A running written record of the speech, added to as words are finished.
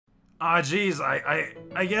Ah, jeez,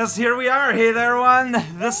 I guess here we are. Hey there, everyone.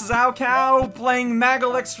 This is Cow playing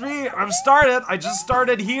MaGLX3. I just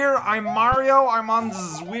started here. I'm Mario. I'm on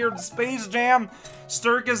this weird space jam.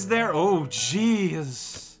 Sturk is there. Oh,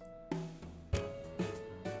 jeez.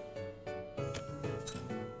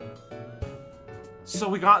 So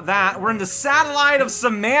we got that. We're in the Satellite of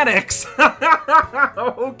Semantics.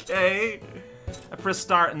 Okay. I press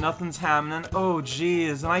start and nothing's happening. Oh,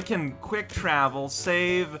 jeez. And I can quick travel,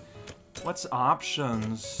 save. What's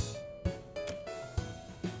options?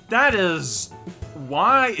 That is...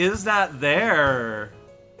 Why is that there?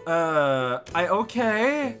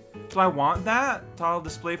 Okay. Do I want that? Toggle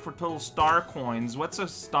display for total star coins. What's a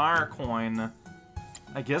star coin?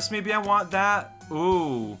 I guess maybe I want that.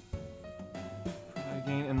 Ooh.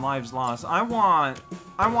 Gain in lives lost. I want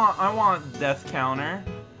death counter.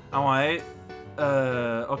 I want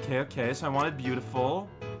okay, so I wanted beautiful.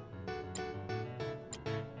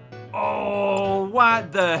 Oh,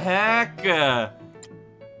 what the heck?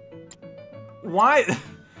 Why?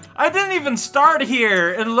 I didn't even start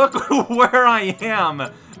here, and look where I am.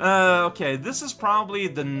 Okay, this is probably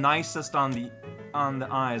the nicest on the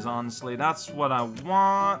eyes, honestly. That's what I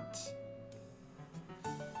want.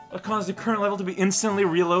 Cause the current level to be instantly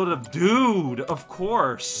reloaded. Dude, of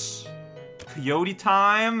course. Coyote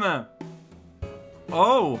time.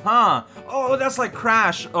 Oh, huh. Oh, that's like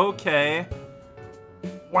Crash. Okay.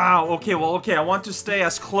 Wow, okay, well, okay, I want to stay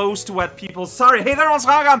as close to what people... Sorry, hey there,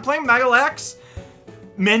 I'm playing MaGLX.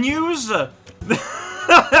 Menus?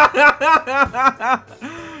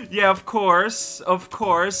 Yeah, of course, of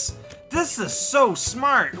course. This is so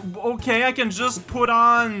smart. Okay, I can just put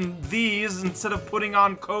on these instead of putting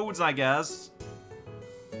on codes, I guess.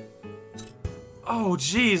 Oh,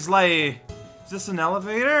 jeez, like... Is this an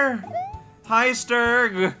elevator? Hi,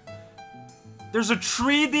 Sturg. There's a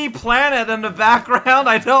 3D planet in the background.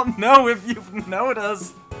 I don't know if you've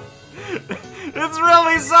noticed. It's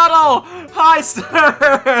really subtle. Hi, Sturg.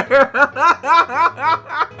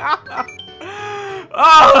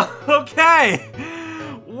 Oh, okay.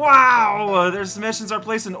 Wow. Their submissions are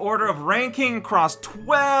placed in order of ranking across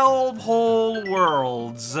 12 whole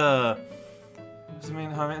worlds.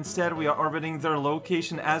 Instead, we are orbiting their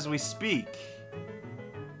location as we speak.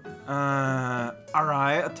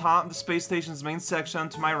 Alright, atop the space station's main section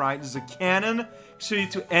to my right is a cannon. Shoot you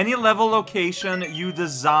to any level location you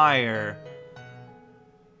desire.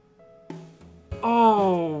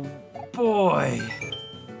 Oh, boy.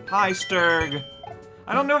 Hi, Sturg.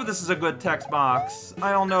 I don't know if this is a good text box.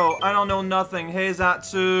 I don't know nothing. Hey,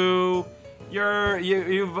 Zatsu.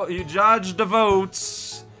 You judge the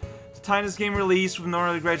votes. The tiniest game released with no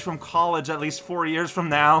early grades from college at least 4 years from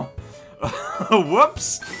now.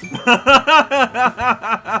 Whoops!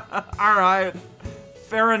 Alright.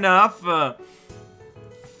 Fair enough.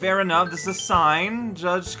 Fair enough. This is a sign.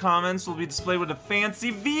 Judge comments will be displayed with a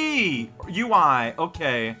fancy V! UI.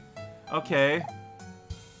 Okay. Okay.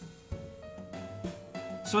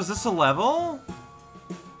 So is this a level?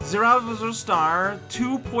 0 out of a star,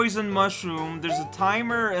 2 poison mushroom, there's a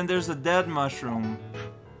timer, and there's a dead mushroom.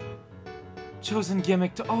 Chosen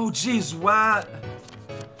gimmick to- oh jeez, what?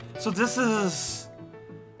 So this is...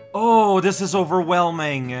 oh, this is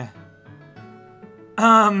overwhelming.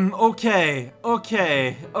 Okay,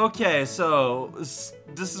 so... this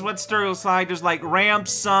is what Sturg looks like. There's like ramp,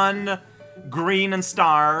 sun, green, and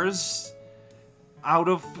stars. Out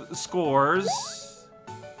of scores.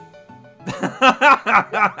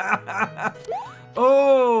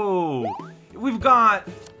 Oh! We've got...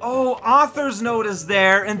 oh, author's note is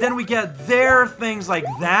there, and then we get their things like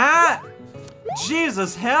that?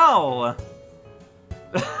 Jesus, hell!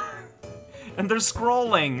 And they're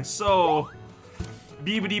scrolling, so...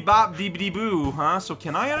 beebity bop, deebity boo, huh? So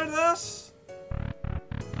can I edit this?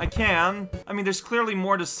 I can. I mean, there's clearly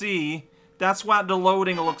more to see. That's what the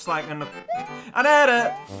loading looks like in the... an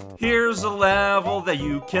edit! Here's a level that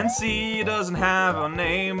you can see. Doesn't have a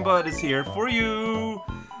name, but is here for you.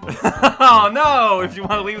 Oh no! If you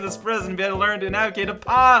want to leave this prison, you better learn to navigate a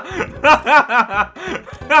path.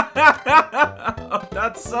 Oh,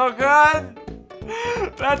 that's so good!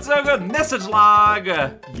 That's so good! Message log!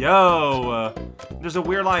 Yo! There's a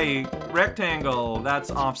weird, like, rectangle that's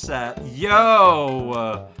offset.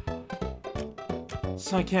 Yo!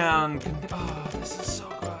 So I can... oh, this is so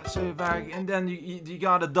good. So you're back, and then you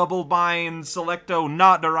got a double bind, selecto,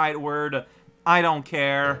 not the right word. I don't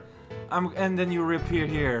care. And then you reappear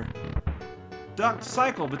here. Duck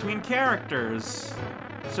cycle between characters.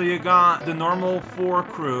 So you got the normal 4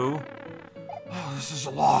 crew. Oh, this is a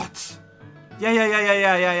lot.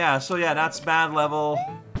 Yeah. So yeah, that's bad level.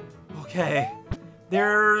 Okay.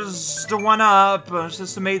 There's the one up. It's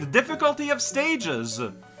just to make the difficulty of stages.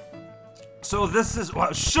 So this is,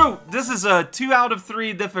 well, shoot, this is a 2 out of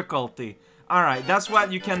 3 difficulty. Alright, that's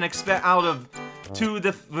what you can expect out of 2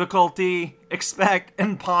 difficulty. Expect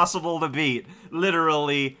impossible to beat.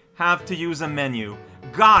 Literally, have to use a menu.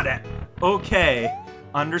 Got it. Okay,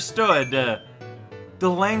 understood. The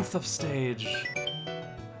length of stage.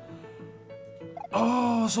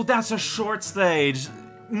 Oh, so that's a short stage.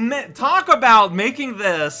 Talk about making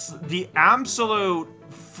this the absolute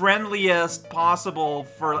friendliest possible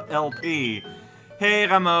for LP. Hey,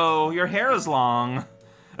 Ramo, your hair is long.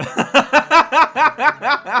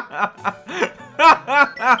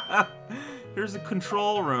 Here's the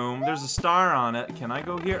control room. There's a star on it. Can I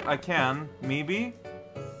go here? I can. Maybe?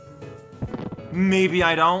 Maybe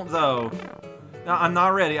I don't, though. No, I'm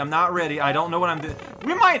not ready. I'm not ready. I don't know what I'm doing.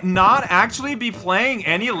 We might not actually be playing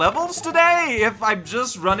any levels today if I'm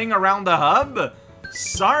just running around the hub.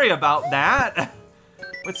 Sorry about that.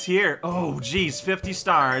 What's here? Oh, geez, 50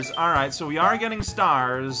 stars. Alright, so we are getting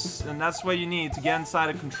stars, and that's what you need to get inside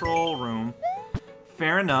a control room.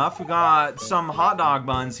 Fair enough. We got some hot dog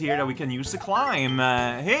buns here that we can use to climb.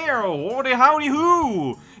 Here, howdy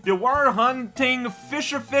hoo! The ward-hunting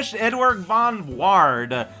fisher-fish Edward von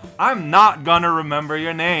Ward. I'm not gonna remember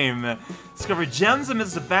your name. Discover gems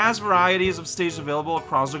amidst the vast varieties of stages available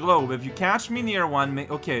across the globe. If you catch me near one,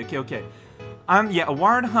 okay. Yeah, a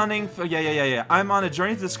ward hunting. Yeah. I'm on a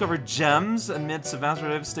journey to discover gems amidst the vast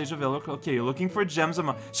variety of stages available. Okay, you're looking for gems.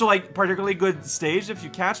 So, like, particularly good stage. If you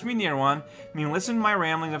catch me near one, I mean, listen to my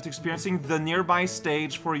rambling after experiencing the nearby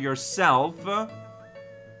stage for yourself.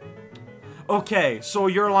 Okay, so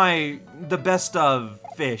you're like the best of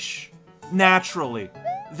fish. Naturally.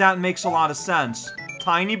 That makes a lot of sense.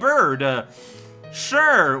 Tiny bird.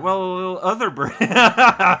 Sure. Well, other bird.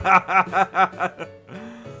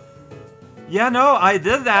 Yeah, no, I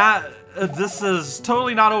did that. This is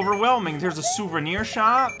totally not overwhelming. There's a souvenir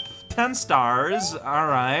shop. 10 stars.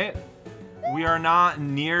 Alright. We are not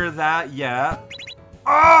near that yet.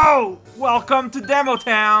 Oh! Welcome to Demo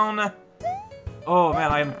Town! Oh,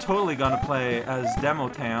 man, I'm totally gonna play as Demo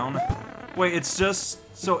Town. Wait, it's just...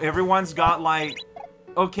 So everyone's got, like...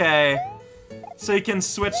 Okay. So you can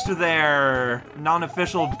switch to their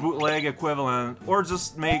non-official bootleg equivalent. Or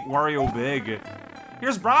just make Wario big.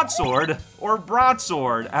 Here's Broadsword, or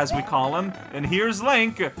Broadsword, as we call him. And here's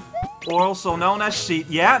Link, also known as Sheet.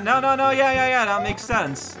 Yeah, no, yeah, that makes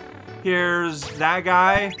sense. Here's that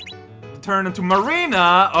guy, turned into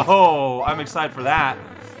Marina. Oh, I'm excited for that.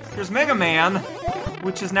 Here's Mega Man,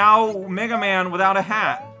 which is now Mega Man without a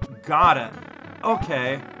hat. Got it.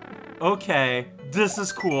 Okay, this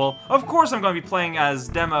is cool. Of course I'm going to be playing as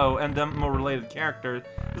Demo and Demo-related characters.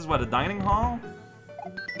 This is what, a dining hall?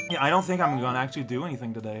 Yeah, I don't think I'm gonna actually do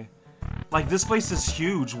anything today. Like, this place is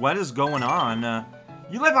huge. What is going on?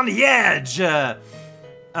 You live on the edge! Yeah,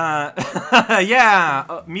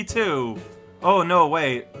 me too. Oh, no,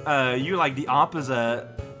 wait. You like the opposite.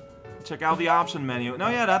 Check out the option menu. No,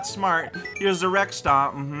 yeah, that's smart. Here's the rec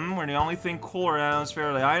stop. We're the only thing cooler than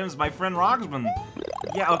atmospheric items. My friend Roxman.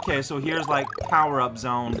 Yeah, okay, so here's, like, power-up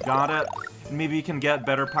zone. Got it. Maybe you can get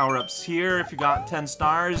better power-ups here if you got 10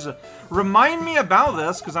 stars. Remind me about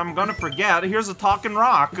this, because I'm gonna forget. Here's a talking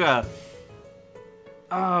rock. Oh,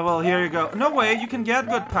 well, here you go. No way, you can get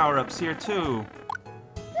good power-ups here, too.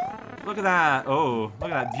 Look at that. Oh,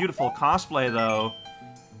 look at that beautiful cosplay, though.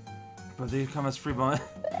 But they come as free bonus.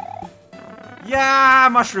 Yeah,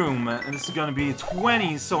 mushroom! And this is gonna be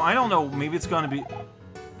 20, so I don't know. Maybe it's gonna be...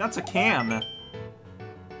 That's a can.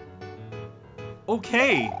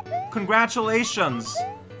 Okay. Congratulations!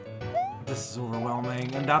 This is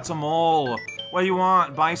overwhelming, and that's a mole. What do you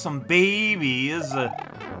want? Buy some babies?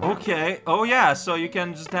 Okay. Oh yeah, so you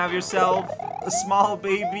can just have yourself a small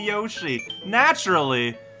baby Yoshi.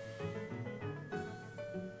 Naturally!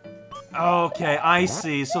 Okay, I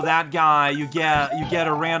see. So that guy, you get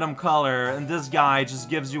a random color, and this guy just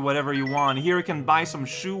gives you whatever you want. Here you can buy some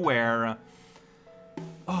shoe wear.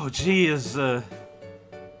 Oh, geez.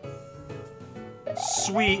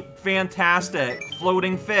 Sweet, fantastic,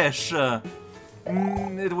 floating fish.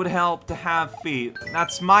 It would help to have feet.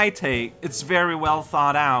 That's my take. It's very well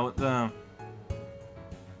thought out.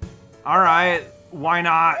 Alright, why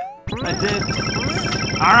not? I did.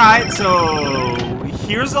 Alright, so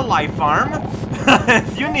here's a life farm.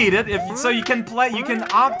 If you need it. So you can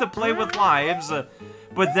opt to play with lives.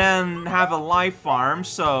 But then have a life farm,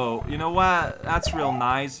 so, you know what? That's real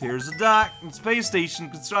nice. Here's a duck and space station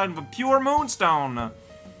constructed of pure moonstone.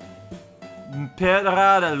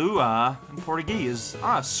 Pedra da Lua in Portuguese.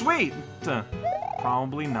 Ah, sweet!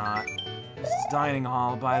 Probably not. This is dining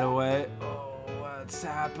hall, by the way. Oh, what? What's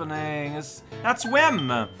happening? That's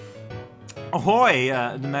Wim. Ahoy!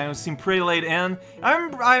 The man seemed pretty late in.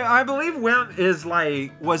 I believe Wim is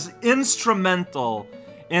was instrumental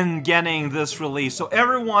in getting this release. So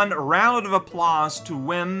everyone, a round of applause to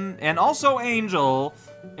Wim and also Angel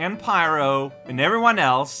and Pyro and everyone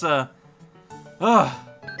else. Man,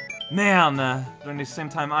 during the same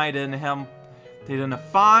time I didn't have. They didn't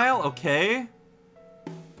file. Okay.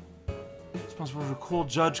 Responsible for cool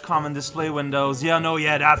judge common display windows. Yeah, no,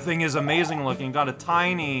 yeah, that thing is amazing looking. Got a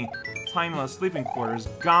tiny little sleeping quarters.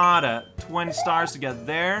 Got it. 20 stars to get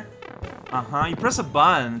there. You press a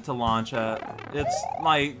button to launch it. It's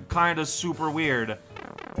kind of super weird.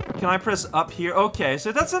 Can I press up here? Okay,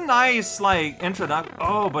 so that's a nice introduction.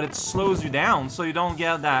 Oh, but it slows you down so you don't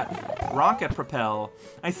get that rocket propel.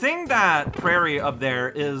 I think that prairie up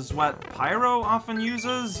there is what Pyro often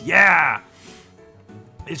uses. Yeah!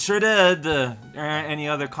 It sure did. Any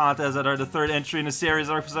other contests that are the third entry in the series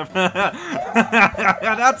are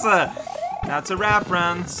that's a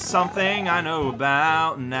reference. Something I know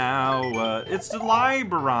about now. It's the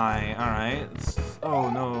library. Alright.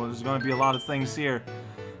 Oh no, there's gonna be a lot of things here.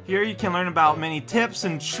 Here you can learn about many tips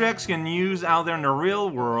and tricks you can use out there in the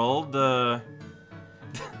real world.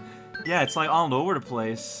 Yeah, it's all over the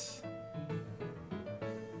place.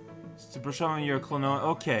 To brush up on your clone.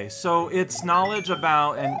 Okay, so it's knowledge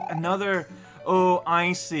about another. Oh,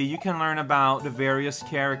 I see. You can learn about the various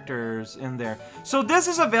characters in there. So this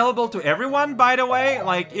is available to everyone, by the way.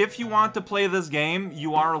 If you want to play this game,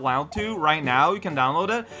 you are allowed to. Right now, you can download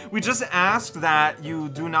it. We just ask that you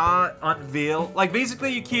do not unveil.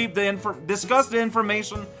 Basically, you keep discuss the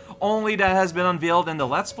information only that has been unveiled in the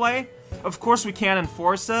Let's Play. Of course, we can't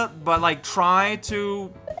enforce it, but try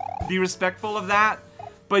to be respectful of that.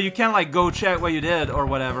 But you can go check what you did or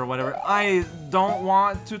whatever. I don't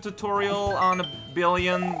want to tutorial on a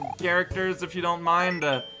billion characters if you don't mind.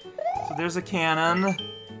 So there's a cannon.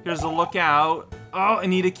 Here's a lookout. Oh, I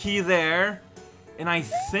need a key there. And I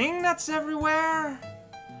think that's everywhere.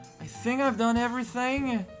 I think I've done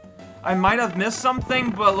everything. I might have missed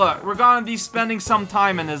something, but look, we're gonna be spending some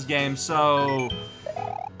time in this game, so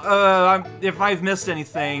if I've missed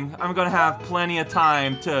anything, I'm gonna have plenty of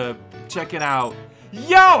time to check it out.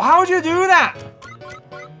 Yo, how'd you do that?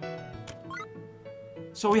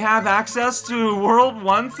 So we have access to World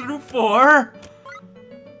 1 through 4?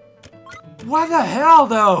 What the hell,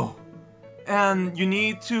 though? And you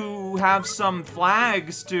need to have some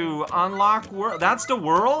flags to unlock world. That's the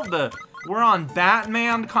world? We're on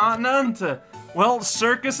Batman continent? Well,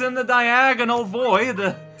 circus in the diagonal void.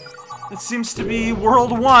 It seems to be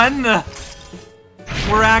World 1.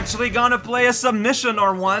 We're actually gonna play a submission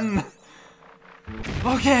or one.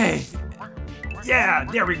 Okay. Yeah,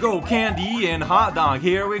 there we go. Candy and hot dog.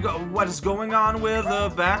 Here we go. What is going on with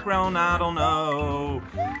the background? I don't know.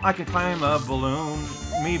 I can climb a balloon.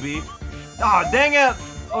 Maybe. Aw, oh, dang it.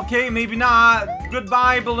 Okay, maybe not.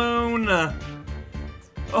 Goodbye, balloon.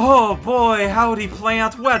 Oh boy, howdy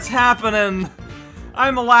plant. What's happening?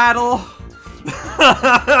 I'm a laddle.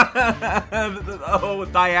 Oh,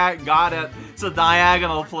 got it. It's a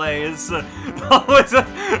diagonal place. Oh, it's a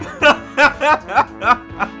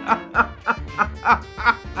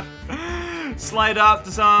slide up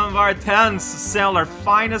to some of our tents to sell our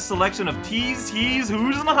finest selection of teas, he's,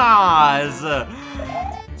 who's, and ha's.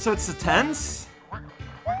 So it's the tents?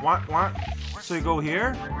 What? So you go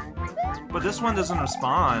here? But this one doesn't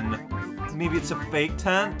respond. Maybe it's a fake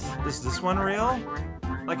tent? Is this one real?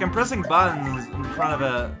 I'm pressing buttons in front of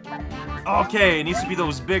it. Okay, it needs to be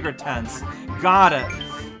those bigger tents. Got it.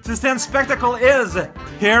 This tent spectacle is,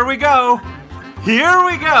 here we go. Here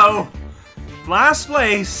we go. Last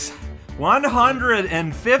place,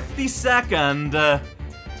 152nd.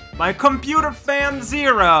 My computer fan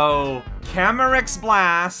 0. Kamirex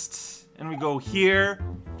Blast. And we go here.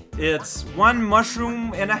 It's 1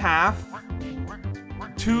 mushroom and a half.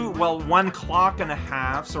 1 clock and a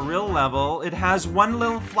half, so real level. It has 1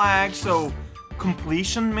 little flag, so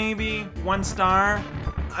completion maybe, 1 star.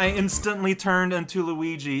 I instantly turned into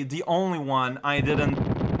Luigi, the only one I didn't.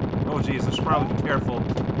 Oh jeez, I should probably be careful.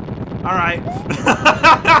 Alright.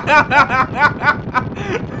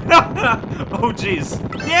 Oh jeez.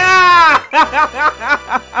 Yeah!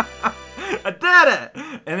 I did it!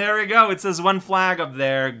 And there we go, it says 1 flag up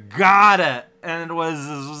there. Got it! And it was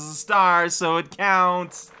a star, so it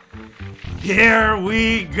counts. Here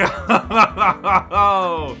we go!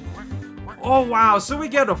 Oh wow, so we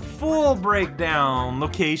get a full breakdown.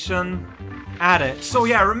 Location, add it. So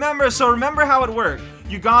yeah, remember how it worked.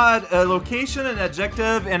 You got a location, an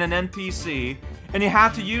adjective, and an NPC, and you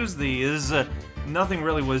had to use these. Nothing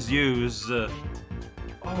really was used.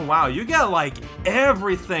 Oh wow, you get like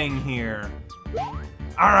everything here.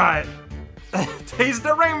 Alright. Taste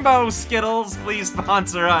the rainbow, Skittles. Please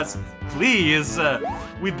sponsor us. Please.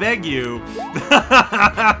 We beg you.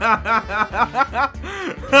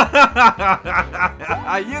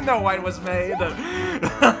 You know why it was made.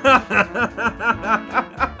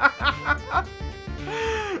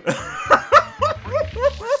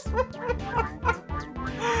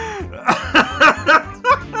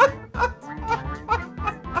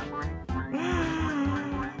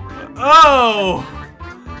 Oh!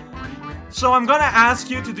 So I'm gonna ask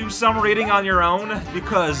you to do some reading on your own,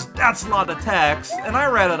 because that's a lot of text, and I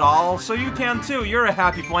read it all, so you can too. You're a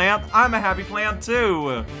happy plant. I'm a happy plant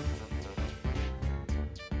too.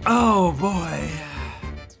 Oh boy.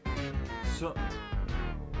 So...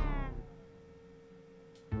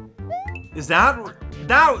 Is that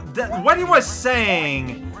what he was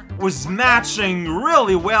saying was matching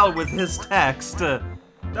really well with his text.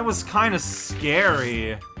 That was kind of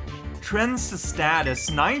scary. Trends to status,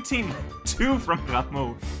 19-2 from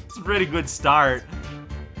Gamu. It's a pretty good start.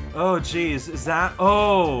 Oh jeez, is that...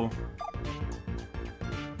 Oh.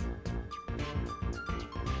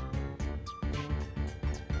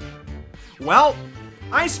 Well,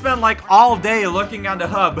 I spent like all day looking at the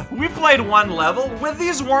hub. We played one level. With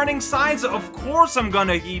these warning signs, of course I'm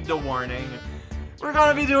gonna heed the warning. We're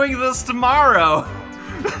gonna be doing this tomorrow.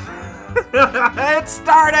 It's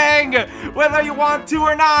starting! Whether you want to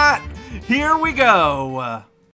or not! Here we go!